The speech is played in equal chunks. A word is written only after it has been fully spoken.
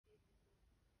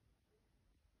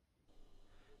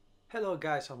Hello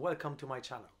guys and welcome to my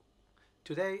channel.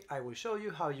 Today I will show you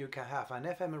how you can have an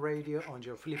FM radio on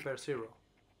your Flipper Zero.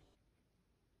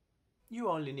 You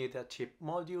only need a chip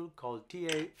module called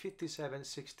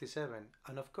TA5767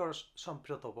 and of course some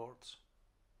protoboards.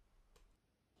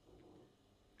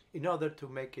 In order to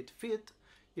make it fit,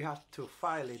 you have to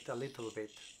file it a little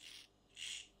bit.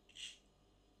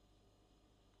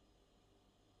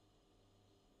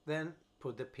 Then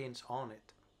put the pins on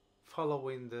it,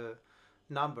 following the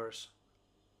numbers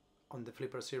on the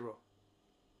Flipper Zero.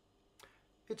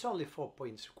 It's only 4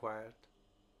 points required.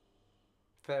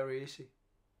 Very easy.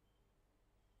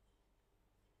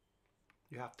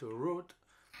 You have to route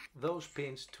those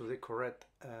pins to the correct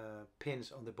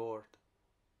pins on the board.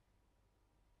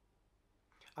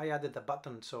 I added a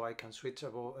button so I can switch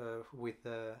with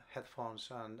the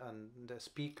headphones and the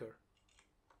speaker.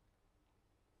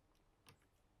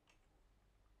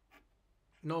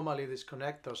 Normally these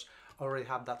connectors already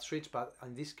have that switch, but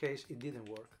in this case it didn't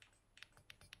work.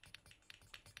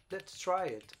 Let's try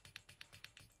it.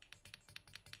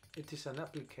 It is an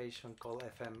application called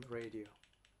FM radio.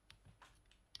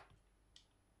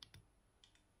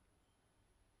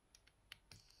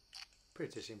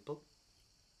 Pretty simple.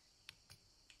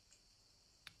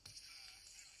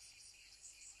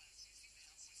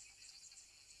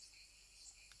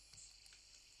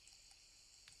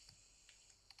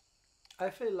 I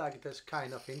feel like there's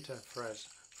kind of interference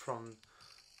from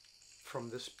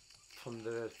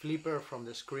the flipper, from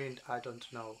the screen. I don't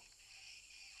know.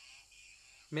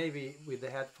 Maybe with the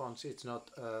headphones it's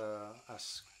not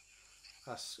as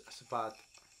bad.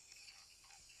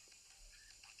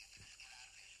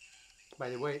 By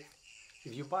the way,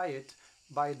 if you buy it,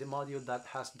 buy the module that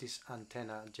has this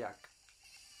antenna jack.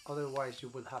 Otherwise you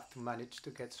will have to manage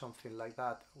to get something like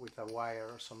that with a wire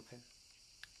or something.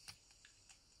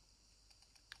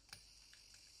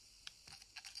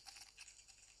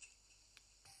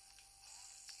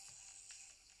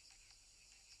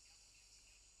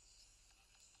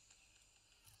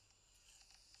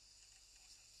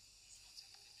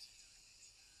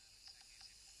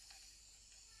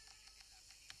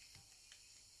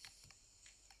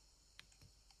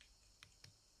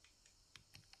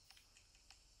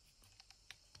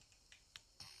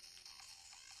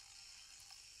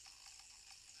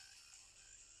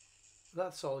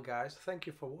 That's all guys, thank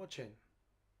you for watching.